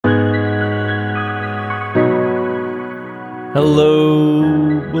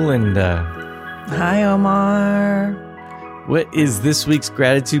Hello, Belinda. Hi, Omar. What is this week's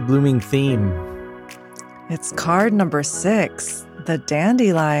gratitude blooming theme? It's card number 6, the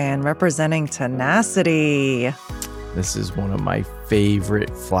dandelion representing tenacity. This is one of my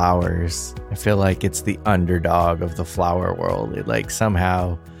favorite flowers. I feel like it's the underdog of the flower world. It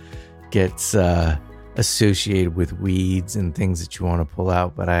somehow gets associated with weeds and things that you want to pull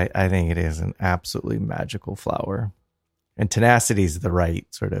out, but I think it is an absolutely magical flower. And tenacity is the right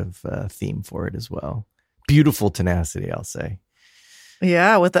sort of theme for it as well. Beautiful tenacity, I'll say.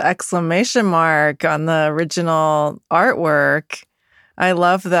 Yeah, with the exclamation mark on the original artwork. I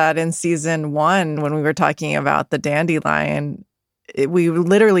love that in season 1, when we were talking about the dandelion, we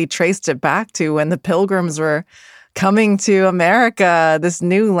literally traced it back to when the pilgrims were coming to America, this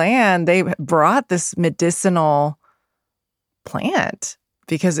new land. They brought this medicinal plant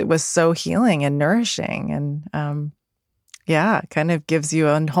because it was so healing and nourishing. And it kind of gives you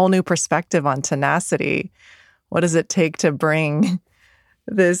a whole new perspective on tenacity. What does it take to bring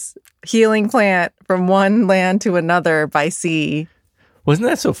this healing plant from one land to another by sea? Wasn't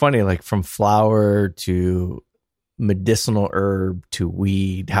that so funny? Like from flower to medicinal herb to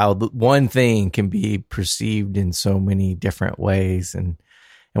weed, how one thing can be perceived in so many different ways. And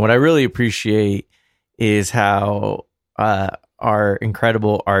what I really appreciate is how our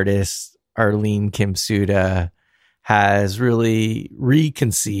incredible artist, Arlene Kim-Suda, has really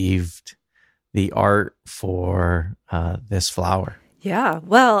reconceived the art for this flower. Yeah,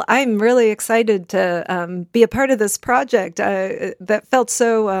 well, I'm really excited to be a part of this project. That felt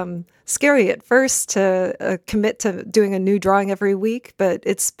so scary at first to commit to doing a new drawing every week, but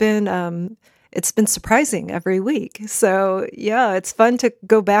it's been surprising every week. So yeah, it's fun to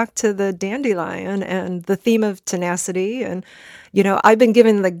go back to the dandelion and the theme of tenacity. And I've been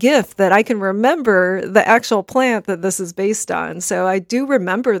given the gift that I can remember the actual plant that this is based on. So I do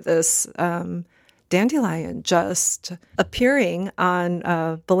remember this dandelion just appearing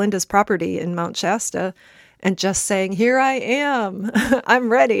on Belinda's property in Mount Shasta and just saying, "Here I am, I'm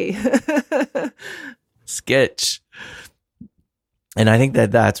ready." Sketch. And I think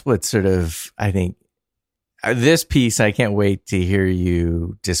that's what this piece, I can't wait to hear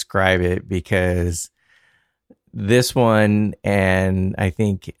you describe it, because this one, and I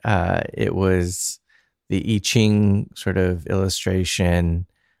think it was the I Ching sort of illustration,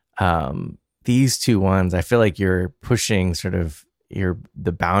 these two ones, I feel like you're pushing sort of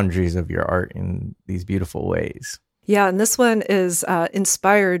the boundaries of your art in these beautiful ways. Yeah, and this one is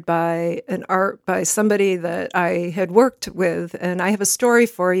inspired by an art by somebody that I had worked with, and I have a story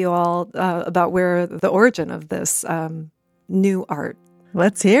for you all about where the origin of this new art.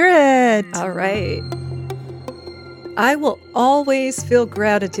 Let's hear it. All right. I will always feel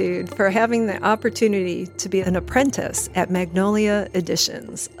gratitude for having the opportunity to be an apprentice at Magnolia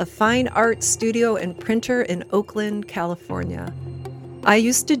Editions, a fine art studio and printer in Oakland, California. I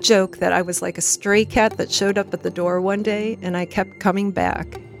used to joke that I was like a stray cat that showed up at the door one day, and I kept coming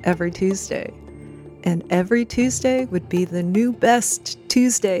back every Tuesday. And every Tuesday would be the new best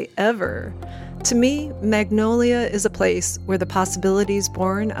Tuesday ever. To me, Magnolia is a place where the possibilities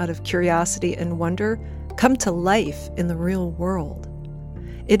born out of curiosity and wonder come to life in the real world.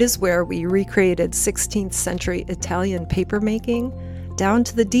 It is where we recreated 16th century Italian papermaking down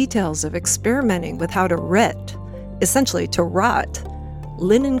to the details of experimenting with how to ret, essentially to rot,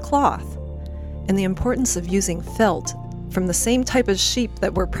 linen cloth, and the importance of using felt from the same type of sheep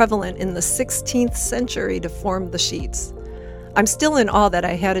that were prevalent in the 16th century to form the sheets. I'm still in awe that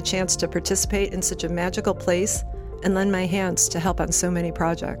I had a chance to participate in such a magical place and lend my hands to help on so many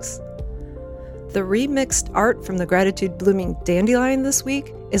projects. The remixed art from the Gratitude Blooming Dandelion this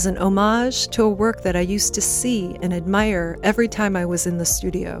week is an homage to a work that I used to see and admire every time I was in the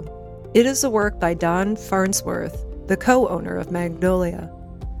studio. It is a work by Don Farnsworth, the co-owner of Magnolia.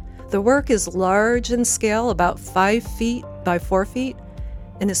 The work is large in scale, about 5 feet by 4 feet,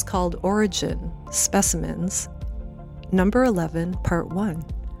 and is called Origin Specimens, number 11, part 1.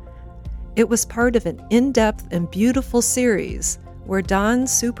 It was part of an in-depth and beautiful series where Don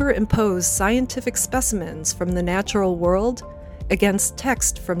superimposed scientific specimens from the natural world against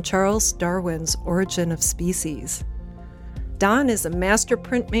text from Charles Darwin's Origin of Species. Don is a master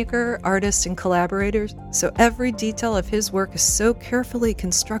printmaker, artist, and collaborator, so every detail of his work is so carefully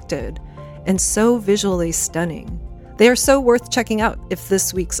constructed and so visually stunning. They are so worth checking out if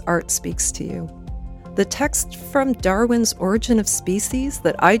this week's art speaks to you. The text from Darwin's Origin of Species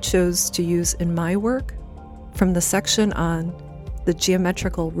that I chose to use in my work, from the section on the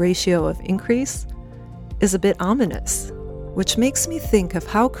geometrical ratio of increase, is a bit ominous. which makes me think of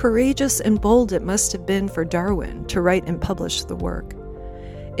how courageous and bold it must have been for Darwin to write and publish the work.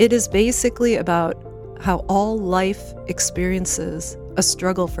 It is basically about how all life experiences a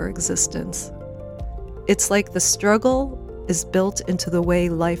struggle for existence. It's like the struggle is built into the way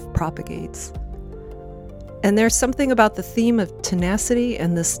life propagates. And there's something about the theme of tenacity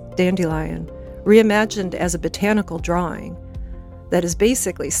and this dandelion, reimagined as a botanical drawing, that is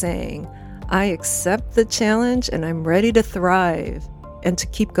basically saying, I accept the challenge and I'm ready to thrive and to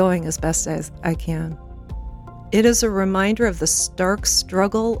keep going as best as I can. It is a reminder of the stark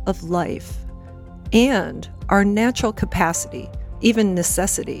struggle of life and our natural capacity, even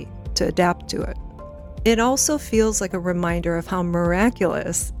necessity, to adapt to it. It also feels like a reminder of how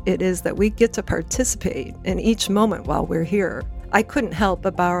miraculous it is that we get to participate in each moment while we're here. I couldn't help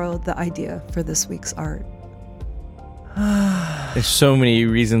but borrow the idea for this week's art. There's so many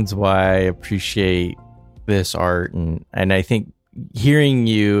reasons why I appreciate this art, and I think hearing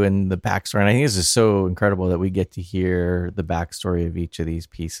you and the backstory, and I think this is so incredible that we get to hear the backstory of each of these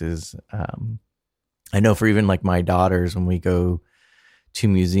pieces. I know for even like my daughters, when we go to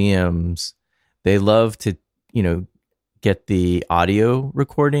museums, they love to, get the audio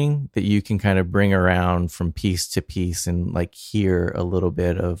recording that you can kind of bring around from piece to piece and like hear a little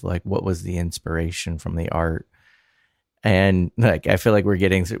bit of like what was the inspiration from the art. And like I feel like we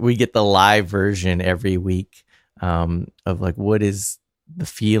get the live version every week of like what is the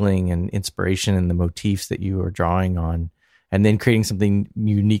feeling and inspiration and the motifs that you are drawing on, and then creating something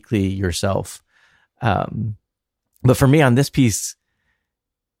uniquely yourself. But for me on this piece,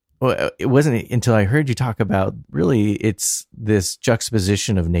 well, it wasn't until I heard you talk about really it's this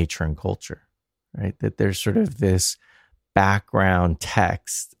juxtaposition of nature and culture, right? That there's sort of this background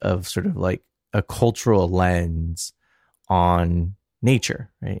text of sort of like a cultural lens on nature,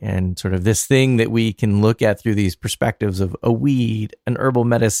 right? And sort of this thing that we can look at through these perspectives of a weed, an herbal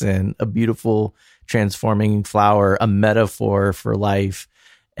medicine, a beautiful transforming flower, a metaphor for life,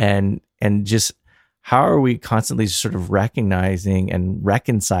 and just how are we constantly sort of recognizing and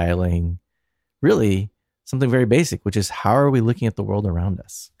reconciling really something very basic, which is how are we looking at the world around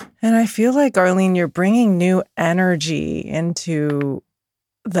us? And I feel like, Arlene, you're bringing new energy into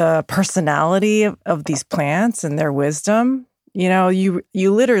the personality of these plants and their wisdom. You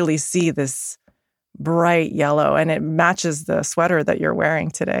literally see this bright yellow, and it matches the sweater that you're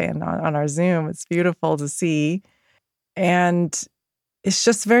wearing today and on our Zoom. It's beautiful to see. And it's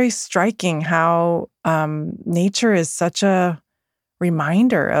just very striking how nature is such a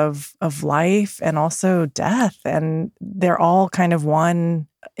reminder of life and also death, and they're all kind of one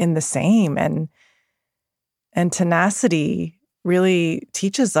in the same. And tenacity really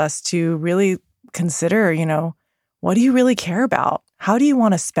teaches us to really consider, what do you really care about? How do you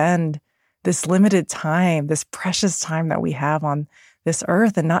want to spend this limited time, this precious time that we have on this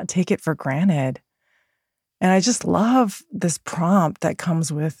earth, and not take it for granted? And I just love this prompt that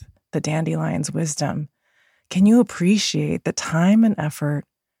comes with the dandelion's wisdom. Can you appreciate the time and effort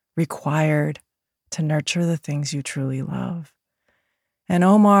required to nurture the things you truly love? And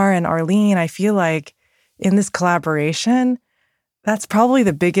Omar and Arlene, I feel like in this collaboration, that's probably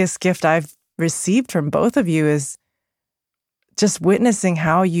the biggest gift I've received from both of you, is just witnessing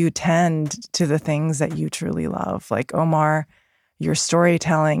how you tend to the things that you truly love. Like Omar, your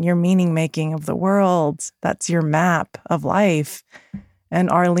storytelling, your meaning making of the world, that's your map of life. And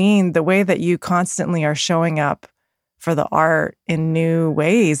Arlene, the way that you constantly are showing up for the art in new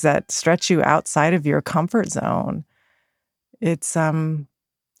ways that stretch you outside of your comfort zone. It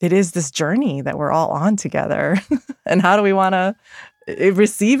is this journey that we're all on together. And how do we want to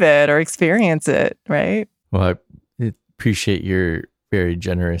receive it or experience it, right? Well, I appreciate your very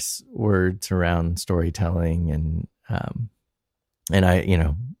generous words around storytelling and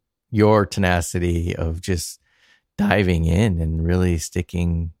your tenacity of just diving in and really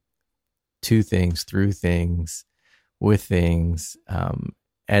sticking to things, through things, with things,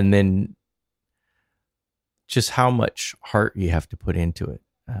 and then just how much heart you have to put into it.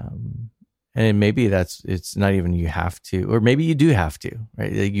 And maybe it's not even you have to, or maybe you do have to,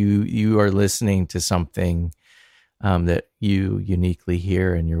 right? Like you are listening to something that you uniquely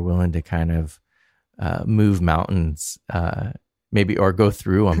hear, and you're willing to kind of move mountains, maybe, or go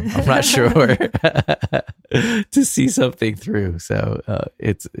through them. I'm not sure to see something through. So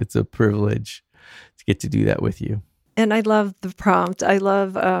it's a privilege to get to do that with you. And I love the prompt. I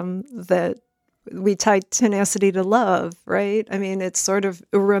love that we tie tenacity to love, right? I mean, it's sort of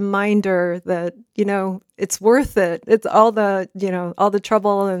a reminder that, it's worth it. It's all the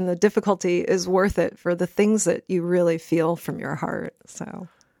trouble and the difficulty is worth it for the things that you really feel from your heart. So,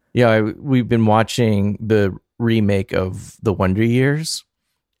 yeah, we've been watching the remake of The Wonder Years,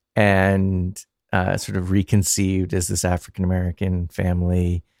 and sort of reconceived as this African-American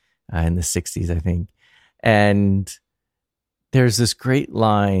family in the 60s, I think. And there's this great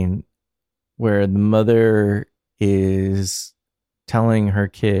line where the mother is telling her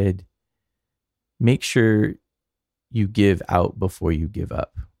kid, make sure you give out before you give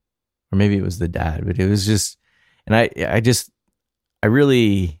up. Or maybe it was the dad, but it was just, and I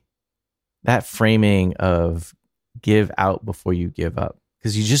really, that framing of give out before you give up,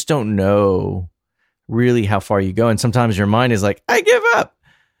 because you just don't know really how far you go. And sometimes your mind is like, I give up.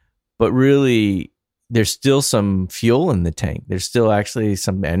 But really, there's still some fuel in the tank. There's still actually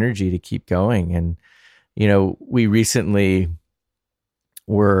some energy to keep going. And, you know, we recently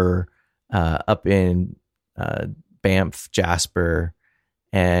were up in Banff, Jasper,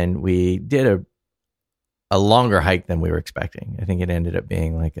 and we did a longer hike than we were expecting. I think it ended up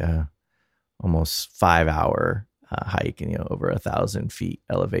being like a almost 5-hour hike, and, you know, over 1,000 feet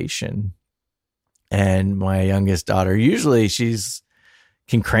elevation. And my youngest daughter, usually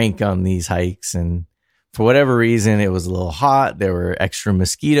can crank on these hikes, and for whatever reason, it was a little hot. There were extra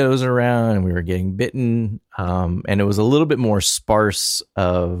mosquitoes around, and we were getting bitten. And it was a little bit more sparse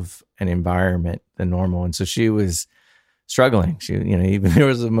of an environment than normal, and so she was struggling. She, you know, even there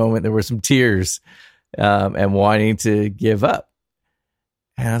was a moment, there were some tears, and wanting to give up.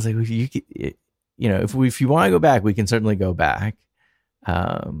 And I was like, you know, if you want to go back, we can certainly go back.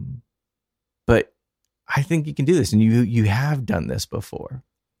 But I think you can do this, and you have done this before.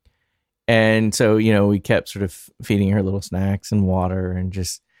 And so, you know, we kept sort of feeding her little snacks and water, and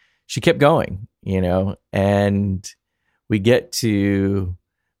just, she kept going, you know, and we get to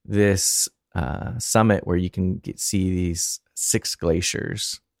this summit where you can see these 6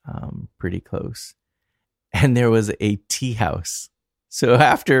 glaciers pretty close. And there was a tea house. So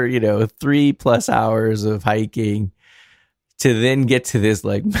after, you know, 3+ hours of hiking, to then get to this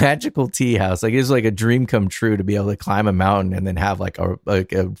like magical tea house, like it was like a dream come true to be able to climb a mountain and then have like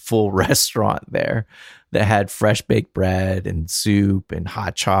a full restaurant there that had fresh baked bread and soup and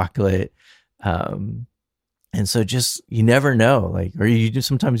hot chocolate. And so just, you never know, like, or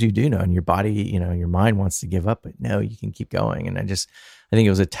sometimes you do know, and your body, you know, your mind wants to give up, but no, you can keep going. And I think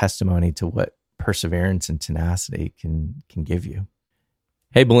it was a testimony to what perseverance and tenacity can give you.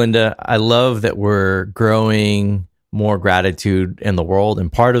 Hey, Belinda, I love that we're growing more gratitude in the world. And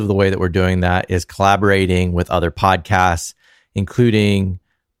part of the way that we're doing that is collaborating with other podcasts, including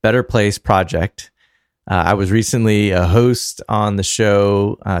Better Place Project. I was recently a host on the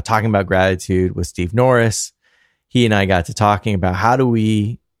show talking about gratitude with Steve Norris. He and I got to talking about how do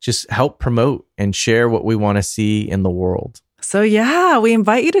we just help promote and share what we want to see in the world. So yeah, we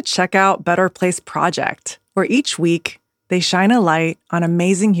invite you to check out Better Place Project, where each week they shine a light on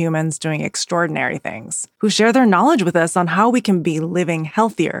amazing humans doing extraordinary things, who share their knowledge with us on how we can be living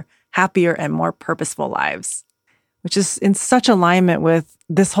healthier, happier, and more purposeful lives, which is in such alignment with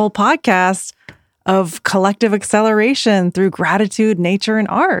this whole podcast of collective acceleration through gratitude, nature, and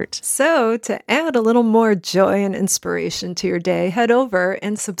art. So to add a little more joy and inspiration to your day, head over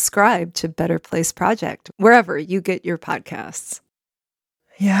and subscribe to Better Place Project, wherever you get your podcasts.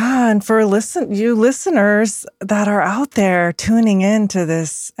 Yeah, and for you listeners that are out there tuning in to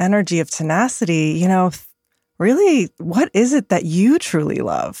this energy of tenacity, you know, really, what is it that you truly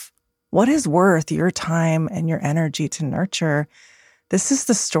love? What is worth your time and your energy to nurture? This is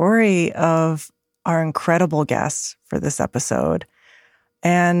the story of our incredible guest for this episode.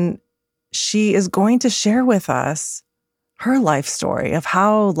 And she is going to share with us her life story of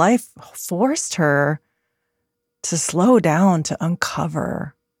how life forced her to slow down, to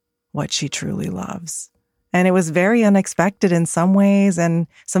uncover what she truly loves. And it was very unexpected in some ways, and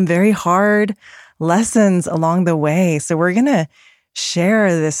some very hard lessons along the way. So we're going to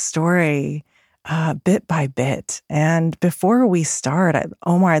share this story bit by bit. And before we start,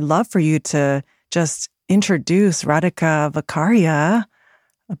 Omar, I'd love for you to just introduce Radhika Vakharia,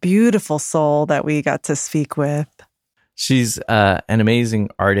 a beautiful soul that we got to speak with. She's an amazing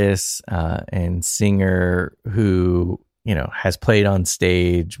artist and singer who, you know, has played on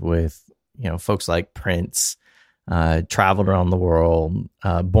stage with, you know, folks like Prince, traveled around the world,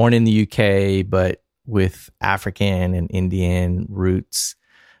 born in the UK, but with African and Indian roots.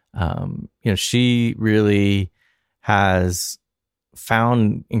 You know, she really has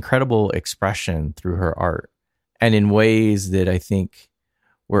found incredible expression through her art, and in ways that I think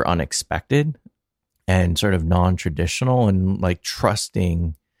were unexpected and sort of non-traditional, and like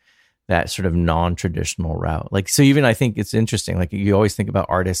trusting that sort of non-traditional route. Like, so even I think it's interesting, like you always think about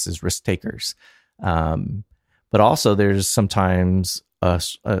artists as risk takers. But also there's sometimes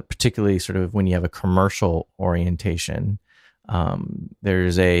particularly sort of when you have a commercial orientation,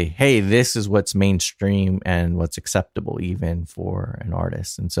 there's a, hey, this is what's mainstream and what's acceptable even for an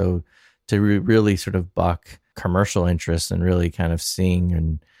artist. And so to really sort of buck commercial interests and really kind of sing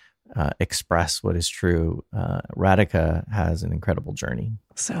and express what is true, Radhika has an incredible journey.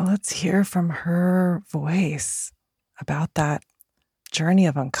 So let's hear from her voice about that journey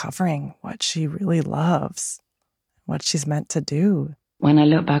of uncovering what she really loves, what she's meant to do. When I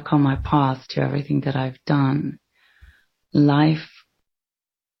look back on my path to everything that I've done, life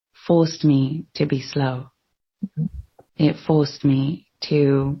forced me to be slow. It forced me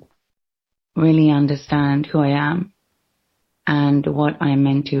to really understand who I am and what I'm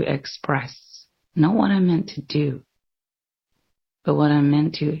meant to express. Not what I'm meant to do, but what I'm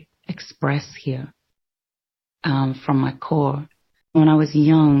meant to express here from my core. When I was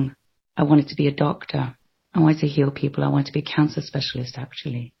young, I wanted to be a doctor. I wanted to heal people. I wanted to be a cancer specialist,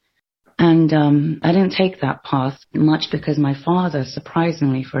 actually. And I didn't take that path much because my father,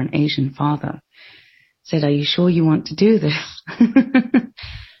 surprisingly for an Asian father, said, "Are you sure you want to do this?"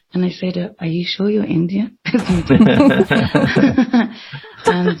 And I said, "Are you sure you're Indian?"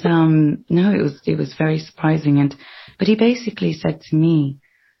 And no, it was very surprising. But he basically said to me,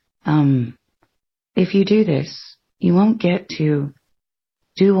 if you do this, you won't get to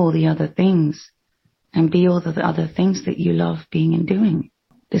do all the other things and be all the other things that you love being and doing.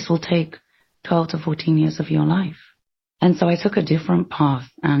 This will take 12 to 14 years of your life. And so I took a different path,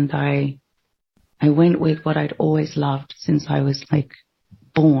 and I went with what I'd always loved since I was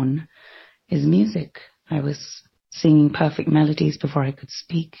born, is music. I was singing perfect melodies before I could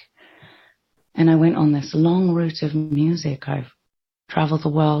speak. And I went on this long route of music. I've traveled the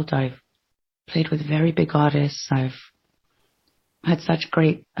world. I've played with very big artists. I've had such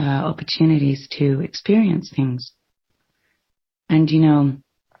great opportunities to experience things. And,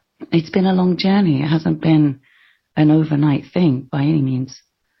 it's been a long journey. It hasn't been an overnight thing by any means.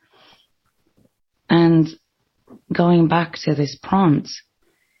 And going back to this prompt,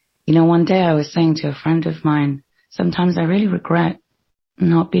 one day I was saying to a friend of mine, sometimes I really regret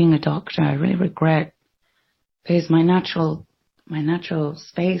not being a doctor. I really regret, because my natural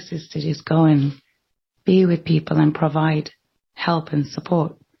space is to just go and be with people and provide help and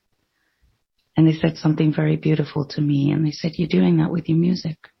support. And they said something very beautiful to me, and they said, "You're doing that with your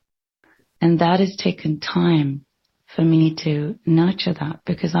music." And that has taken time for me to nurture that,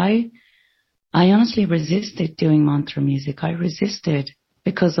 because I honestly resisted doing mantra music. I resisted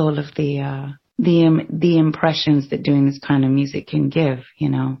because all of the impressions that doing this kind of music can give,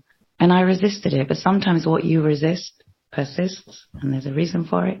 and I resisted it. But sometimes what you resist persists, and there's a reason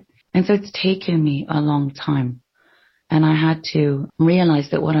for it. And so it's taken me a long time. And I had to realize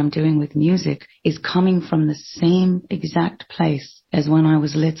that what I'm doing with music is coming from the same exact place as when I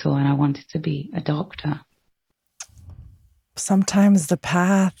was little and I wanted to be a doctor. Sometimes the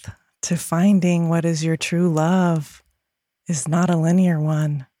path to finding what is your true love is not a linear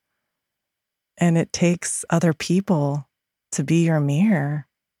one. And it takes other people to be your mirror,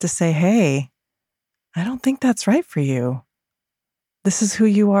 to say, "Hey, I don't think that's right for you. This is who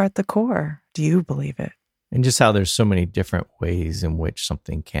you are at the core. Do you believe it?" And just how there's so many different ways in which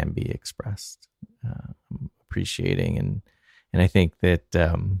something can be expressed. Appreciating. And I think that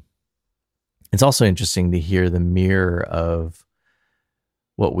it's also interesting to hear the mirror of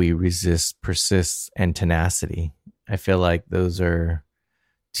what we resist, persists, and tenacity. I feel like those are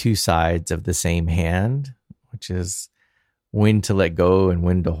two sides of the same hand, which is when to let go and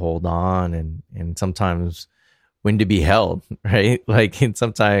when to hold on, and sometimes when to be held, right? And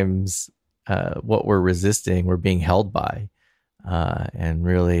sometimes what we're resisting, we're being held by. And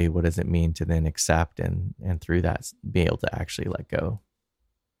really, what does it mean to then accept and through that be able to actually let go?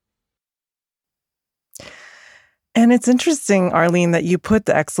 And it's interesting, Arlene, that you put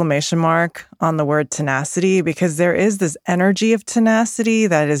the exclamation mark on the word tenacity, because there is this energy of tenacity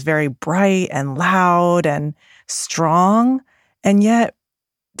that is very bright and loud and strong. And yet,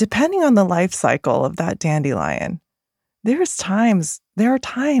 depending on the life cycle of that dandelion, there are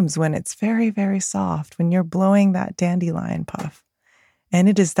times when it's very, very soft, when you're blowing that dandelion puff. And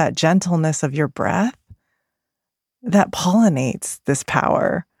it is that gentleness of your breath that pollinates this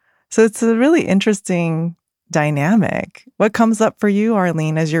power. So it's a really interesting dynamic. What comes up for you,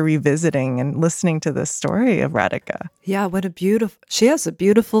 Arlene, as you're revisiting and listening to this story of Radhika? Yeah, she has a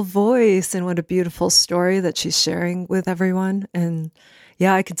beautiful voice, and what a beautiful story that she's sharing with everyone. And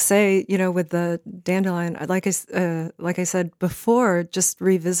yeah, I could say, with the dandelion, like I said before, just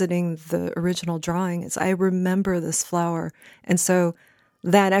revisiting the original drawing, I remember this flower. And so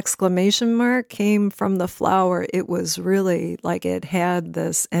that exclamation mark came from the flower. It was really like it had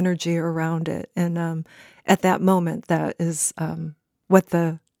this energy around it. And at that moment, that is what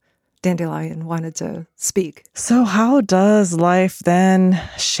the dandelion wanted to speak. So how does life then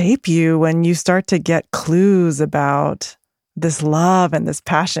shape you when you start to get clues about this love and this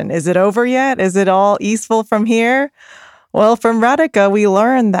passion? Is it over yet? Is it all easeful from here? Well, from Radhika, we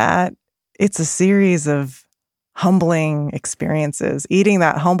learned that it's a series of humbling experiences, eating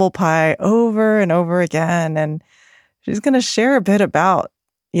that humble pie over and over again. And she's going to share a bit about,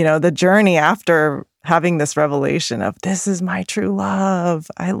 the journey after having this revelation of this is my true love.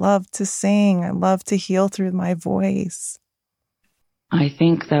 I love to sing. I love to heal through my voice. I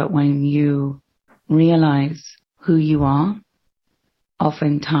think that when you realize who you are,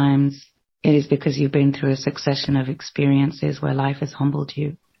 oftentimes it is because you've been through a succession of experiences where life has humbled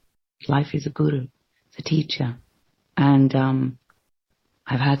you. Life is a guru, it's a teacher. And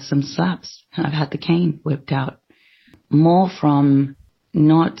I've had some slaps. I've had the cane whipped out. More from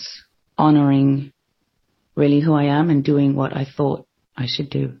not honoring really who I am and doing what I thought I should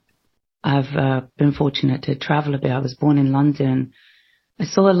do. I've been fortunate to travel a bit. I was born in London. I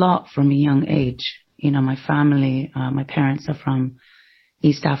saw a lot from a young age. My family, my parents are from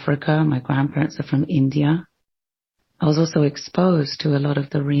East Africa. My grandparents are from India. I was also exposed to a lot of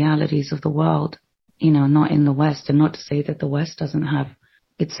the realities of the world, not in the West. And not to say that the West doesn't have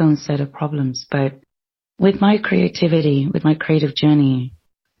its own set of problems. But with my creativity, with my creative journey,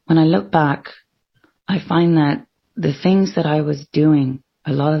 when I look back, I find that the things that I was doing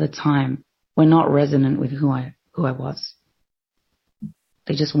a lot of the time were not resonant with who I was.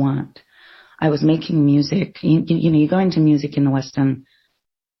 They just weren't. I was making music. You go into music in a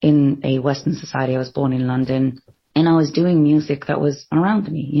Western society. I was born in London, and I was doing music that was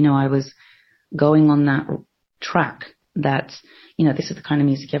around me. I was going on that track that, this is the kind of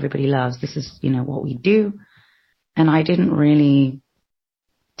music everybody loves. This is, what we do. And I didn't really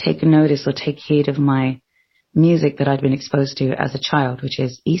take notice or take heed of my music that I'd been exposed to as a child, which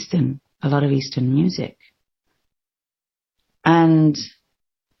is a lot of Eastern music. And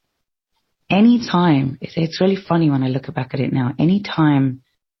anytime, it's really funny when I look back at it now, anytime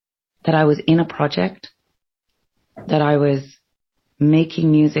that I was in a project, that I was making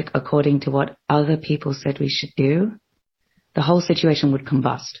music according to what other people said we should do, the whole situation would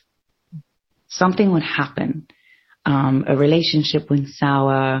combust. Something would happen. A relationship went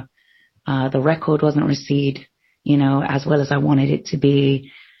sour. The record wasn't received, as well as I wanted it to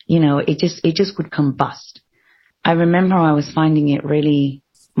be. It just would combust. I remember I was finding it really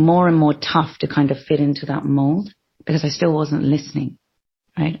more and more tough to kind of fit into that mold because I still wasn't listening,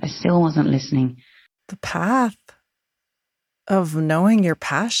 right? I still wasn't listening. The path of knowing your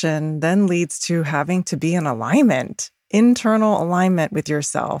passion then leads to having to be in alignment, internal alignment with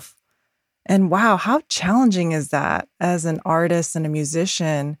yourself. And wow, how challenging is that as an artist and a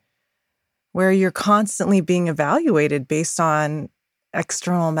musician, where you're constantly being evaluated based on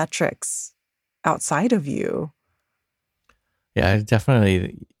external metrics outside of you? Yeah,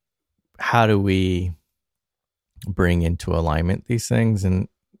 definitely. How do we bring into alignment these things? And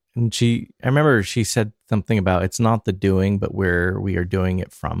I remember she said something about it's not the doing, but where we are doing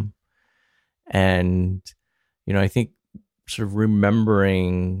it from. And, I think sort of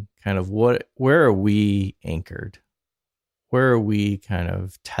remembering kind of where are we anchored? Where are we kind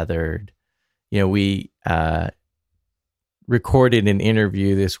of tethered? We recorded an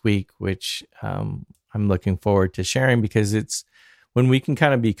interview this week, which I'm looking forward to sharing, because it's when we can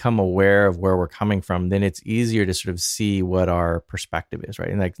kind of become aware of where we're coming from, then it's easier to sort of see what our perspective is, right?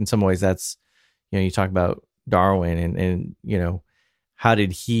 And like in some ways that's, you talk about Darwin and how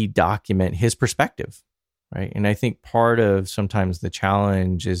did he document his perspective, right? And I think part of sometimes the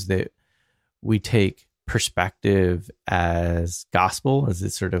challenge is that we take perspective as gospel, as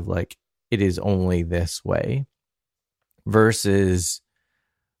it's sort of like it is only this way, versus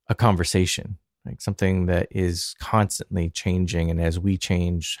a conversation, like something that is constantly changing. And as we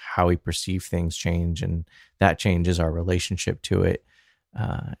change, how we perceive things change, and that changes our relationship to it.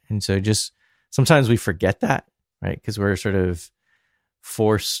 And so just sometimes we forget that, right? Because we're sort of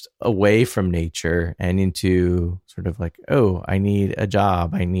forced away from nature and into sort of like, oh, I need a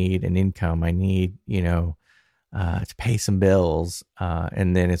job, I need an income, I need, to pay some bills.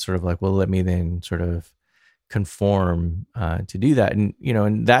 And then it's sort of like, well, let me then sort of conform to do that. And,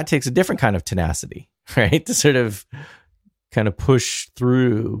 and that takes a different kind of tenacity, right? To sort of kind of push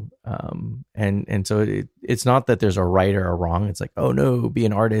through. And so it's not that there's a right or a wrong. It's like, oh no, be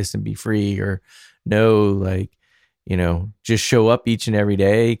an artist and be free, or no, like, just show up each and every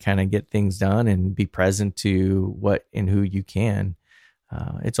day, kind of get things done and be present to what and who you can.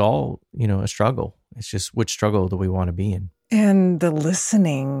 it's all, a struggle. It's just which struggle do we want to be in? And the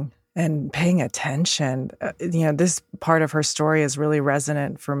listening and paying attention, this part of her story is really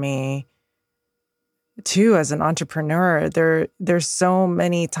resonant for me too. As an entrepreneur, there's so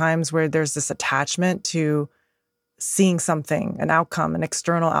many times where there's this attachment to seeing something, an outcome, an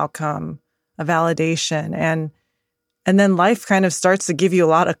external outcome, a validation, and then life kind of starts to give you a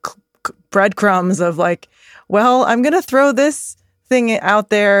lot of breadcrumbs of like, well, I'm going to throw this thing out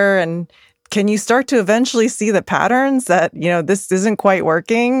there, and can you start to eventually see the patterns that, this isn't quite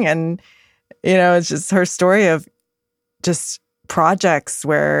working? And, it's just her story of just projects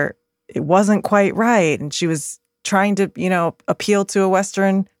where it wasn't quite right. And she was trying to, appeal to a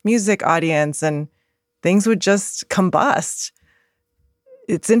Western music audience, and things would just combust.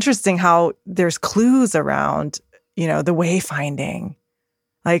 It's interesting how there's clues around, the wayfinding.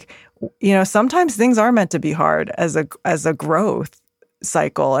 Like, sometimes things are meant to be hard as a growth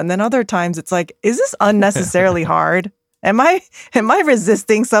cycle. And then other times it's like, is this unnecessarily hard? Am I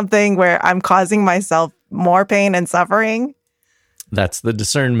resisting something where I'm causing myself more pain and suffering? That's the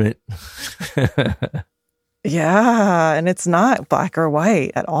discernment. Yeah. And it's not black or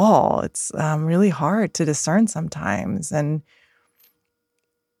white at all. It's really hard to discern sometimes. And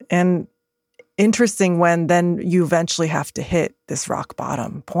interesting when then you eventually have to hit this rock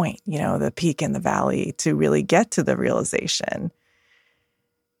bottom point, the peak in the valley, to really get to the realization.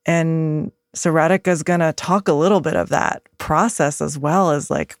 And so Radhika's going to talk a little bit of that process, as well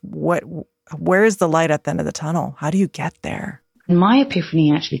as like, where's the light at the end of the tunnel? How do you get there? My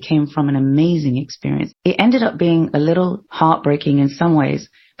epiphany actually came from an amazing experience. It ended up being a little heartbreaking in some ways,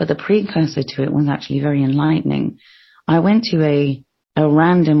 but the precursor to it was actually very enlightening. I went to a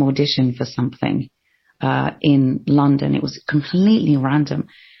random audition for something in London. It was completely random.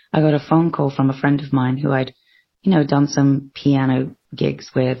 I got a phone call from a friend of mine who I'd, done some piano gigs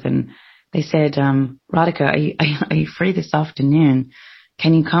with, and they said, Radhika, are you free this afternoon?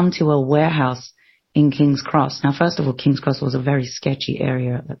 Can you come to a warehouse in King's Cross? Now, first of all, King's Cross was a very sketchy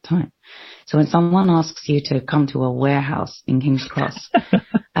area at that time. So when someone asks you to come to a warehouse in King's Cross,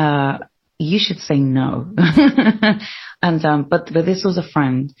 you should say no. And, but this was a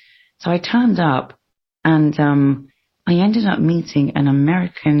friend. So I turned up, and, I ended up meeting an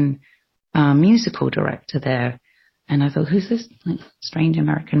American, musical director there. And I thought, who's this strange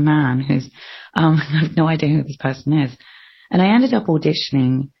American man who's, I have no idea who this person is. And I ended up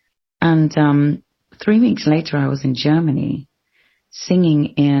auditioning, and, 3 weeks later, I was in Germany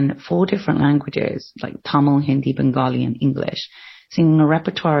singing in 4 different languages, like Tamil, Hindi, Bengali, and English, singing a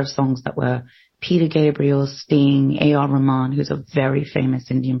repertoire of songs that were Peter Gabriel, Sting, A.R. Rahman, who's a very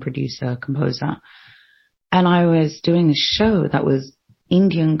famous Indian producer, composer. And I was doing a show that was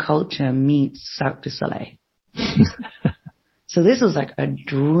Indian culture meets Cirque du Soleil. So this was like a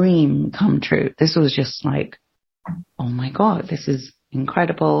dream come true. This was just like, oh my God, this is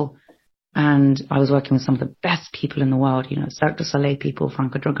incredible. And I was working with some of the best people in the world, Cirque du Soleil people,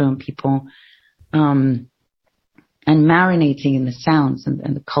 Franco Dragone people, and marinating in the sounds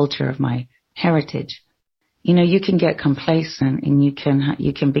and the culture of my heritage. You can get complacent, and you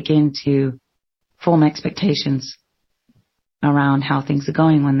can begin to form expectations around how things are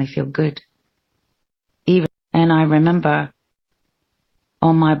going when they feel good. And I remember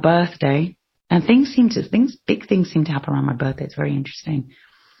on my birthday, and big things seem to happen around my birthday. It's very interesting.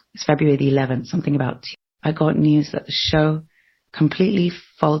 It's February the 11th, something about, I got news that the show completely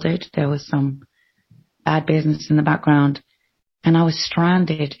folded. There was some bad business in the background, and I was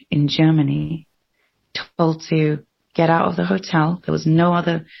stranded in Germany, told to get out of the hotel. There was no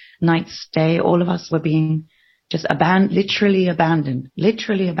other night stay. All of us were being just literally abandoned,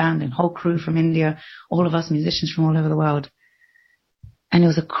 whole crew from India, all of us musicians from all over the world. And it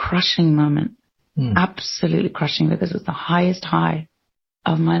was a crushing moment, absolutely crushing, because it was the highest high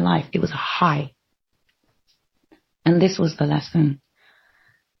of my life. It was a high. And this was the lesson.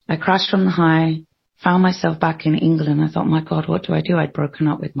 I crashed from the high, found myself back in England. I thought, my God, what do I do? I'd broken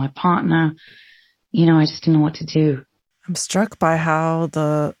up with my partner. I just didn't know what to do. I'm struck by how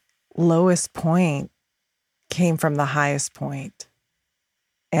the lowest point came from the highest point,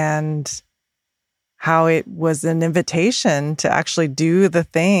 and how it was an invitation to actually do the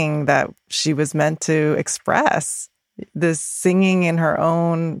thing that she was meant to express. This singing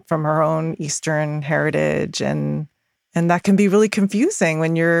from her own Eastern heritage. And that can be really confusing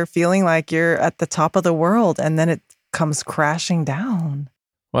when you're feeling like you're at the top of the world, and then it comes crashing down.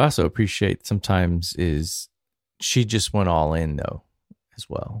 What I also appreciate sometimes is she just went all in, though, as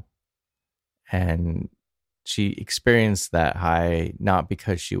well. And she experienced that high not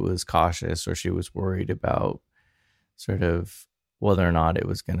because she was cautious or she was worried about sort of whether or not it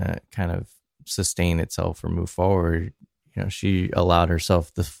was going to kind of sustain itself or move forward. She allowed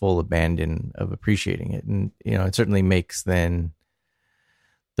herself the full abandon of appreciating it. And, it certainly makes then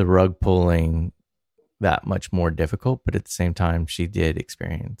the rug pulling that much more difficult. But at the same time, she did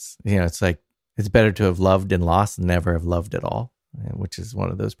experience, it's like, it's better to have loved and lost than never have loved at all, which is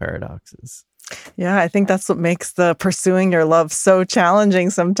one of those paradoxes. Yeah, I think that's what makes the pursuing your love so challenging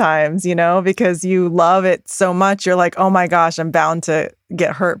sometimes, because you love it so much. You're like, oh my gosh, I'm bound to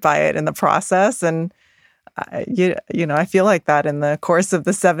get hurt by it in the process. And, I feel like that in the course of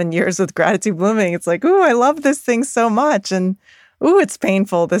the 7 years with Gratitude Blooming. It's like, ooh, I love this thing so much. And, ooh, it's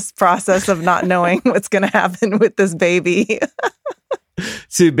painful, this process of not knowing what's going to happen with this baby.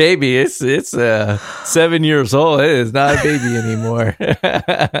 See, baby, it's 7 years old. It is not a baby anymore.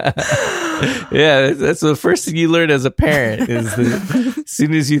 Yeah, that's the first thing you learn as a parent is that as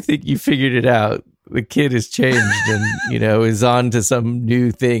soon as you think you figured it out, the kid has changed and, is on to some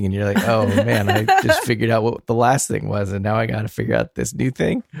new thing. And you're like, oh man, I just figured out what the last thing was. And now I got to figure out this new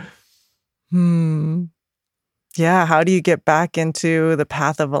thing. Yeah. How do you get back into the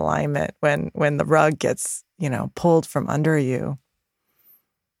path of alignment when the rug gets, pulled from under you?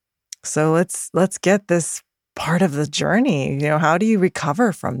 So let's get this part of the journey. How do you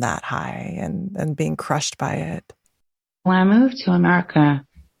recover from that high and being crushed by it? When I moved to America,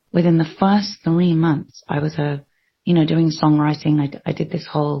 within the first 3 months, I was doing songwriting. I did this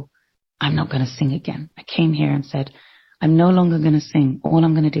whole, I'm not going to sing again. I came here and said, I'm no longer going to sing. All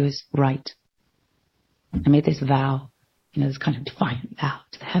I'm going to do is write. I made this vow, this kind of defiant vow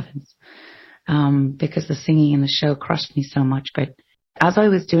to the heavens, because the singing in the show crushed me so much. But as I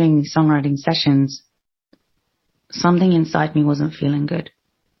was doing these songwriting sessions, something inside me wasn't feeling good.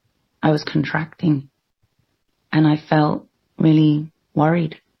 I was contracting, and I felt really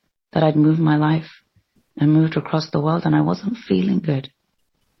worried that I'd moved my life and moved across the world, and I wasn't feeling good.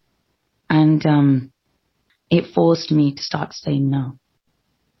 And it forced me to start saying no.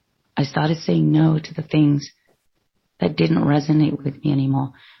 I started saying no to the things that didn't resonate with me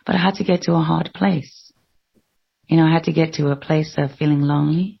anymore. But I had to get to a hard place. I had to get to a place of feeling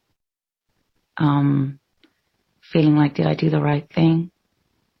lonely, feeling like, did I do the right thing?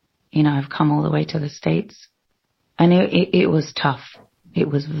 I've come all the way to the States. And it was tough. It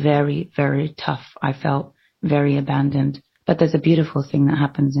was very, very tough. I felt very abandoned. But there's a beautiful thing that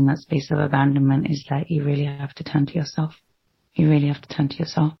happens in that space of abandonment is that you really have to turn to yourself. You really have to turn to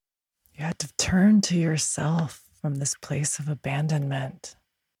yourself. You have to turn to yourself from this place of abandonment.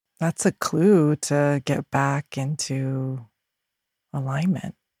 That's a clue to get back into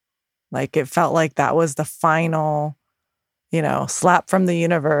alignment. Like it felt like that was the final, slap from the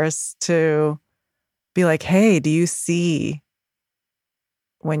universe to be like, hey, do you see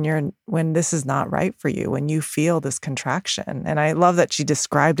when this is not right for you, when you feel this contraction? And I love that she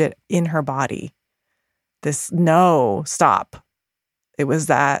described it in her body. This no, stop. It was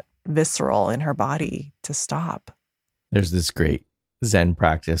that visceral in her body to stop. There's this great Zen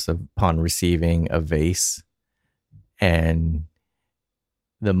practice upon receiving a vase, and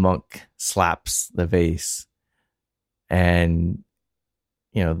the monk slaps the vase. And,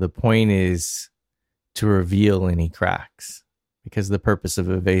 the point is to reveal any cracks, because the purpose of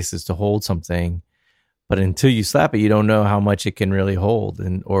a vase is to hold something. But until you slap it, you don't know how much it can really hold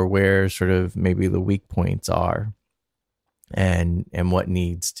or where sort of maybe the weak points are and what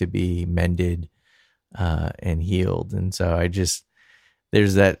needs to be mended and healed. And so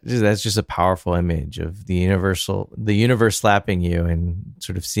that's just a powerful image of the universe slapping you and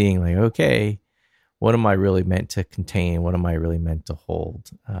sort of seeing like, okay, what am I really meant to contain? What am I really meant to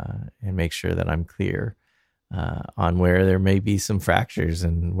hold? And make sure that I'm clear on where there may be some fractures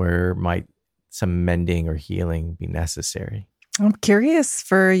and where might some mending or healing be necessary. I'm curious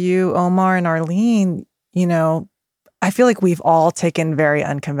for you, Omar and Arlene, I feel like we've all taken very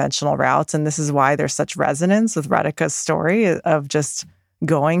unconventional routes, and this is why there's such resonance with Radhika's story of just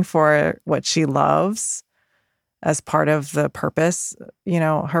going for what she loves as part of the purpose,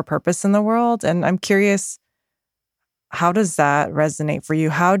 her purpose in the world. And I'm curious, how does that resonate for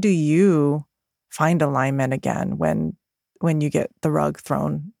you? How do you find alignment again when you get the rug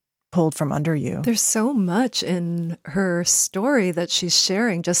pulled from under you? There's so much in her story that she's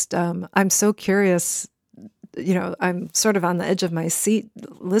sharing. Just, I'm so curious. I'm sort of on the edge of my seat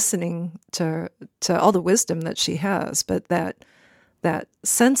listening to all the wisdom that she has, but that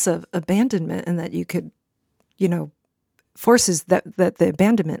sense of abandonment and that you could, forces that the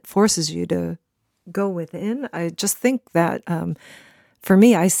abandonment forces you to go within. I just think that for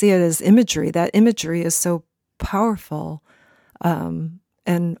me, I see it as imagery. That imagery is so powerful.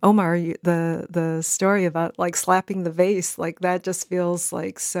 And Omar, the story about like slapping the vase, like that just feels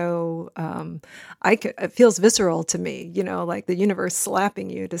like so, it feels visceral to me, like the universe slapping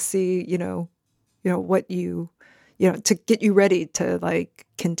you to see, what to get you ready to like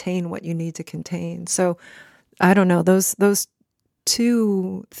contain what you need to contain. So I don't know, those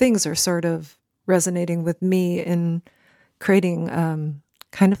two things are sort of resonating with me in creating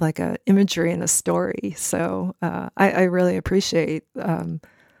kind of like a imagery and a story. So I really appreciate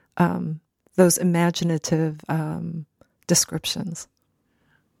those imaginative descriptions.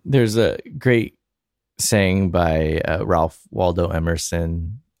 There's a great saying by Ralph Waldo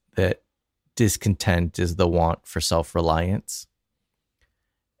Emerson that discontent is the want for self-reliance.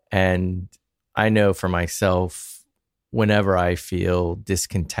 And I know for myself, whenever I feel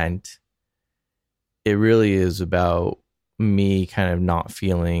discontent, it really is about me kind of not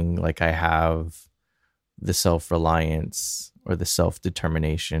feeling like I have the self-reliance or the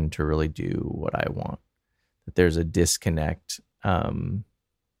self-determination to really do what I want. That there's a disconnect. And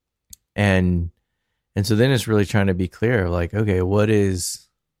so then it's really trying to be clear, like, okay, what is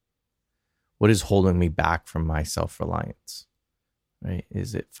holding me back from my self-reliance, right?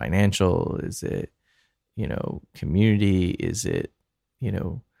 Is it financial? Is it, community? Is it,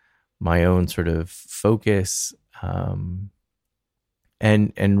 my own sort of focus?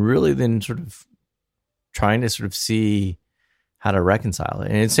 And really then sort of trying to sort of see how to reconcile it.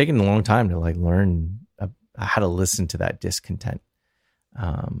 And it's taken a long time to like learn how to listen to that discontent.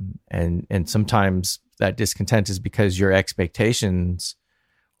 And sometimes that discontent is because your expectations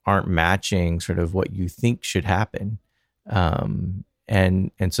aren't matching sort of what you think should happen.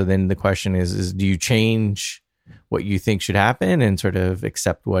 And so then the question is do you change what you think should happen and sort of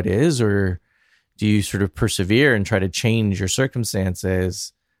accept what is, or do you sort of persevere and try to change your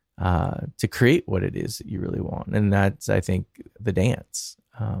circumstances to create what it is that you really want? And that's, I think, the dance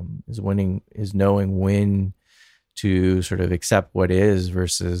is knowing when to sort of accept what is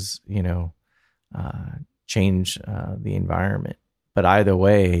versus, change the environment. But either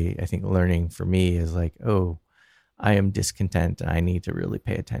way, I think learning for me is like, oh, I am discontent and I need to really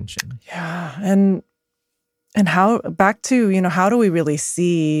pay attention. Yeah. And how, back to, how do we really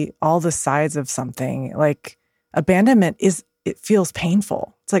see all the sides of something? Like abandonment it feels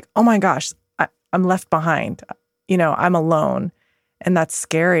painful. It's like, oh my gosh, I'm left behind. I'm alone, and that's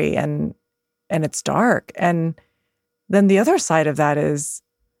scary and it's dark. And then the other side of that is,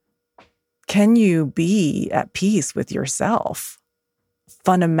 can you be at peace with yourself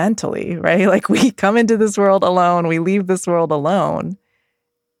fundamentally, right? Like we come into this world alone, we leave this world alone.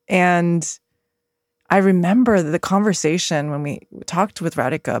 And I remember the conversation when we talked with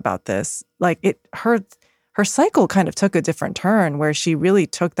Radhika about this, like her cycle kind of took a different turn where she really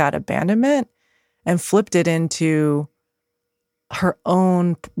took that abandonment and flipped it into her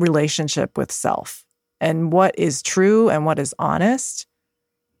own relationship with self and what is true and what is honest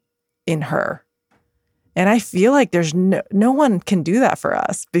in her. And I feel like there's no one can do that for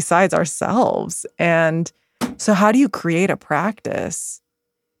us besides ourselves. And so how do you create a practice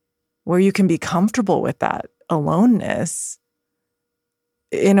where you can be comfortable with that aloneness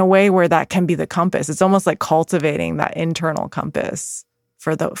in a way where that can be the compass? It's almost like cultivating that internal compass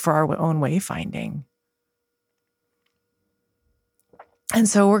for our own wayfinding. And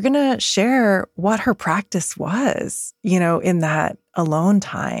so we're going to share what her practice was, in that alone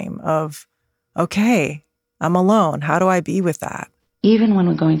time of, okay, I'm alone. How do I be with that? Even when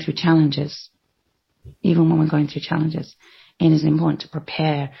we're going through challenges, it is important to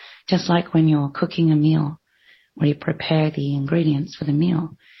prepare, just like when you're cooking a meal, where you prepare the ingredients for the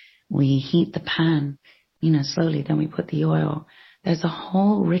meal. We heat the pan, slowly, then we put the oil. There's a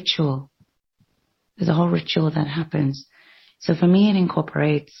whole ritual. That happens. So for me, it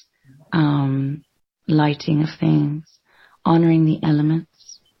incorporates lighting of things, honoring the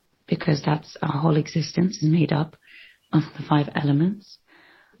elements, because that's our whole existence is made up of the 5 elements.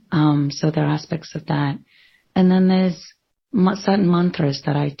 So there are aspects of that. And then there's certain mantras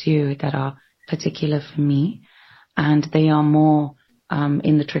that I do that are particular for me, and they are more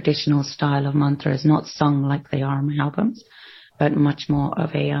in the traditional style of mantras, not sung like they are in my albums, but much more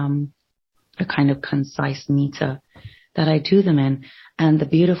of a kind of concise meter that I do them in. And the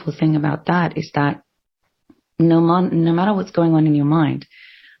beautiful thing about that is that no matter what's going on in your mind,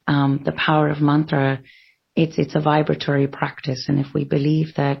 the power of mantra, it's a vibratory practice. And if we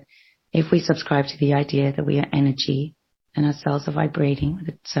believe that, if we subscribe to the idea that we are energy and our cells are vibrating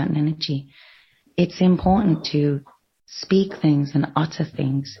with a certain energy, it's important to speak things and utter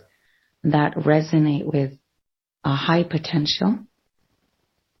things that resonate with a high potential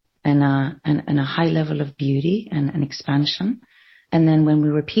and a high level of beauty and expansion And then when we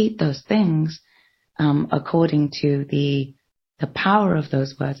repeat those things, according to the power of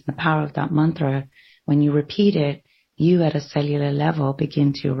those words, the power of that mantra, when you repeat it, you at a cellular level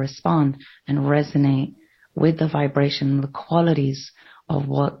begin to respond and resonate with the vibration, the qualities of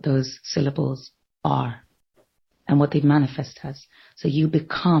what those syllables are and what they manifest as. So you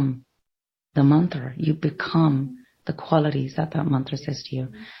become the mantra, you become the qualities that mantra says to you.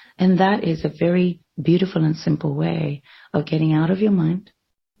 And that is a very beautiful and simple way of getting out of your mind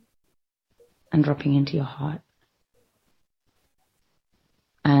and dropping into your heart.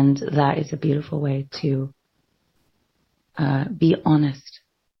 And that is a beautiful way to be honest.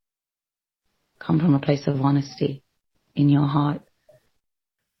 Come from a place of honesty in your heart.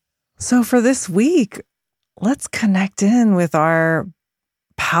 So for this week, let's connect in with our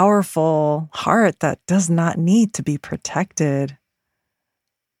powerful heart that does not need to be protected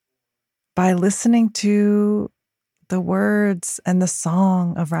by listening to the words and the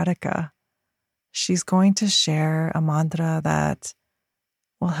song of Radhika. She's going to share a mantra that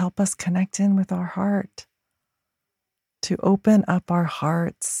will help us connect in with our heart, to open up our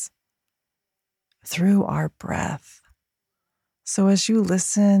hearts through our breath. So as you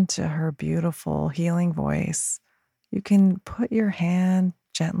listen to her beautiful healing voice, you can put your hand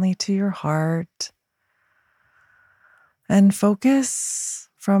gently to your heart and focus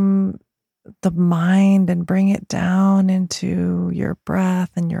from the mind and bring it down into your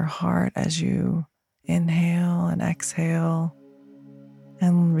breath and your heart as you inhale and exhale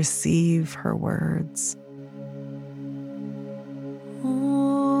and receive her words.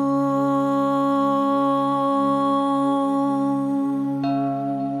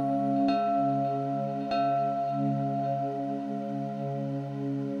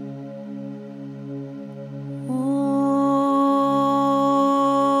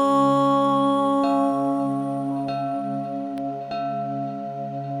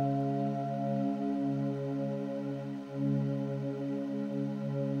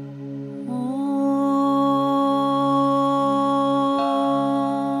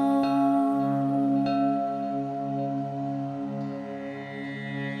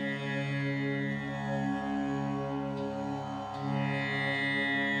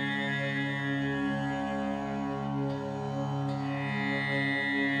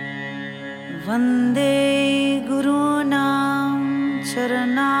 Vande Gurunam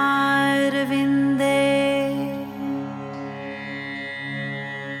Charanarvinde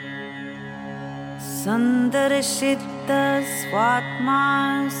Sandarshita Swatma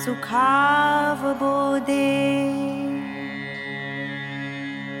Sukhavabodhe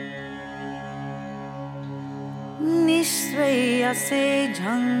Nishreyase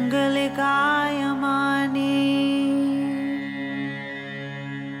Jhangalikayamani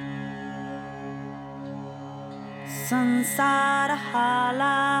Sansara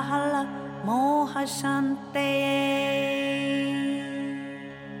hala hala moha shante.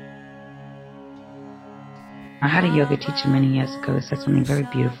 I had a yoga teacher many years ago who said something very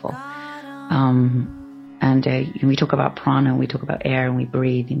beautiful. And we talk about prana, we talk about air, and we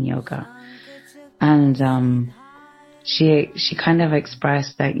breathe in yoga. And she kind of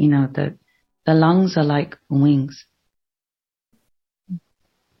expressed that, you know, the lungs are like wings.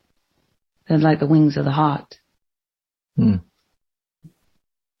 They're like the wings of the heart.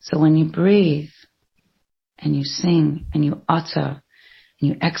 So when you breathe and you sing and you utter and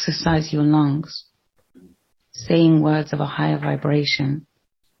you exercise your lungs, saying words of a higher vibration,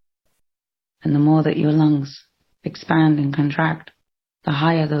 and the more that your lungs expand and contract, the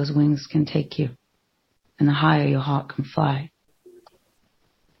higher those wings can take you and the higher your heart can fly.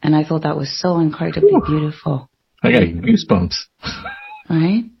 And I thought that was so incredibly beautiful. I got goosebumps.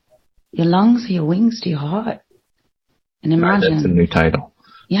 Right? Your lungs are your wings to your heart. And imagine, that's a new title.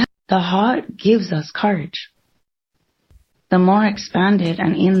 Yeah, the heart gives us courage. The more expanded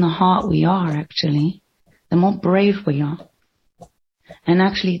and in the heart we are, actually, the more brave we are. And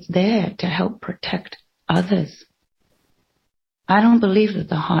actually, it's there to help protect others. I don't believe that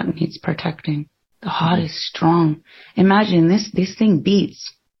the heart needs protecting. The heart is strong. Imagine this thing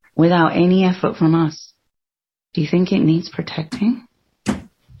beats without any effort from us. Do you think it needs protecting?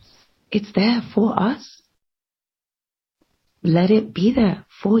 It's there for us. Let it be there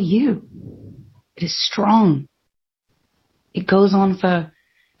for you. It is strong. It goes on for,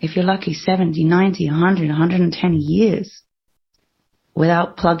 if you're lucky, 70, 90, 100, 110 years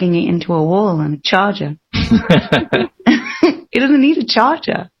without plugging it into a wall and a charger. It doesn't need a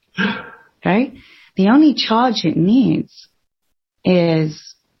charger, right? The only charge it needs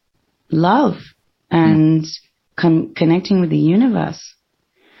is love and connecting with the universe.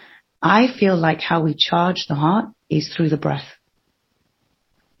 I feel like how we charge the heart is through the breath.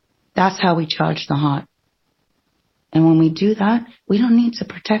 That's how we charge the heart. And when we do that, we don't need to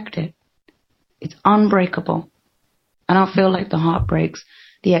protect it. It's unbreakable. I don't feel like the heart breaks.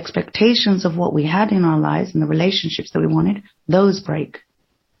 The expectations of what we had in our lives and the relationships that we wanted, those break.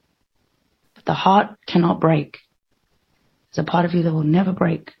 But the heart cannot break. There's a part of you that will never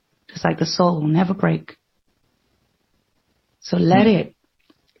break, just like the soul will never break. So let it.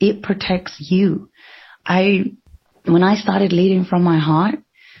 It protects you. When I started leading from my heart,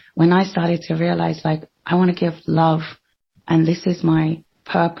 when I started to realize, like, I want to give love, and this is my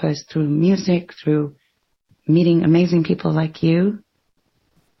purpose through music, through meeting amazing people like you.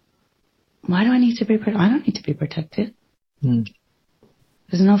 Why do I need to be protected? I don't need to be protected.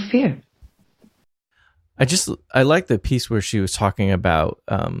 There's no fear. I like the piece where she was talking about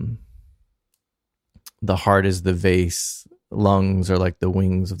the heart is the vase, lungs are like the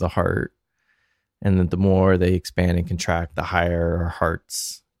wings of the heart, and that the more they expand and contract, the higher our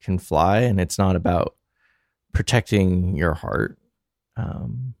hearts can fly. And it's not about protecting your heart.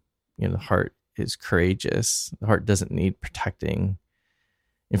 The heart is courageous. The heart doesn't need protecting.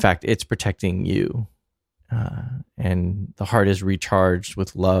 In fact, it's protecting you. And the heart is recharged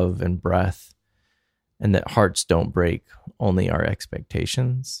with love and breath, and that hearts don't break, only our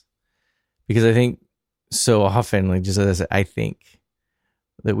expectations. Because I think so often, like just as I think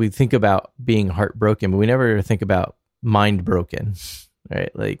that we think about being heartbroken, but we never think about mind broken,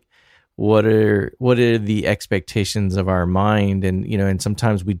 right? Like what are the expectations of our mind? And, and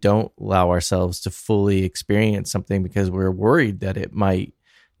sometimes we don't allow ourselves to fully experience something because we're worried that it might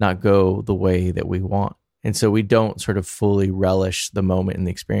not go the way that we want. And so we don't sort of fully relish the moment and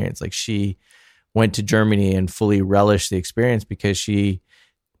the experience. Like she went to Germany and fully relished the experience because she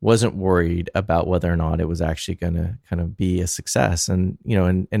wasn't worried about whether or not it was actually going to kind of be a success. And,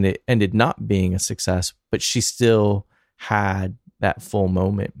 and it ended not being a success, but she still had that full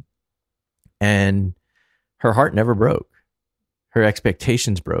moment. And her heart never broke. Her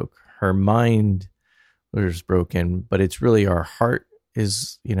expectations broke. Her mind was broken, but it's really our heart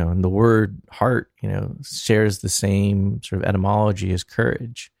is, and the word heart, shares the same sort of etymology as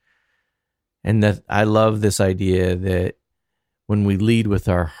courage. And that I love this idea that when we lead with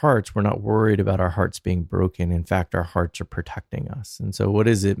our hearts, we're not worried about our hearts being broken. In fact, our hearts are protecting us. And so what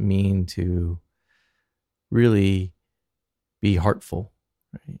does it mean to really be heartful,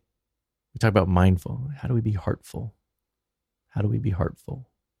 right? We talk about mindful. How do we be heartful? How do we be heartful?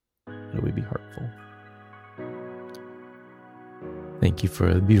 How do we be heartful? Thank you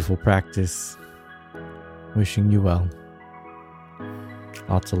for the beautiful practice. Wishing you well.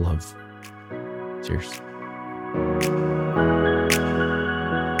 Lots of love. Cheers.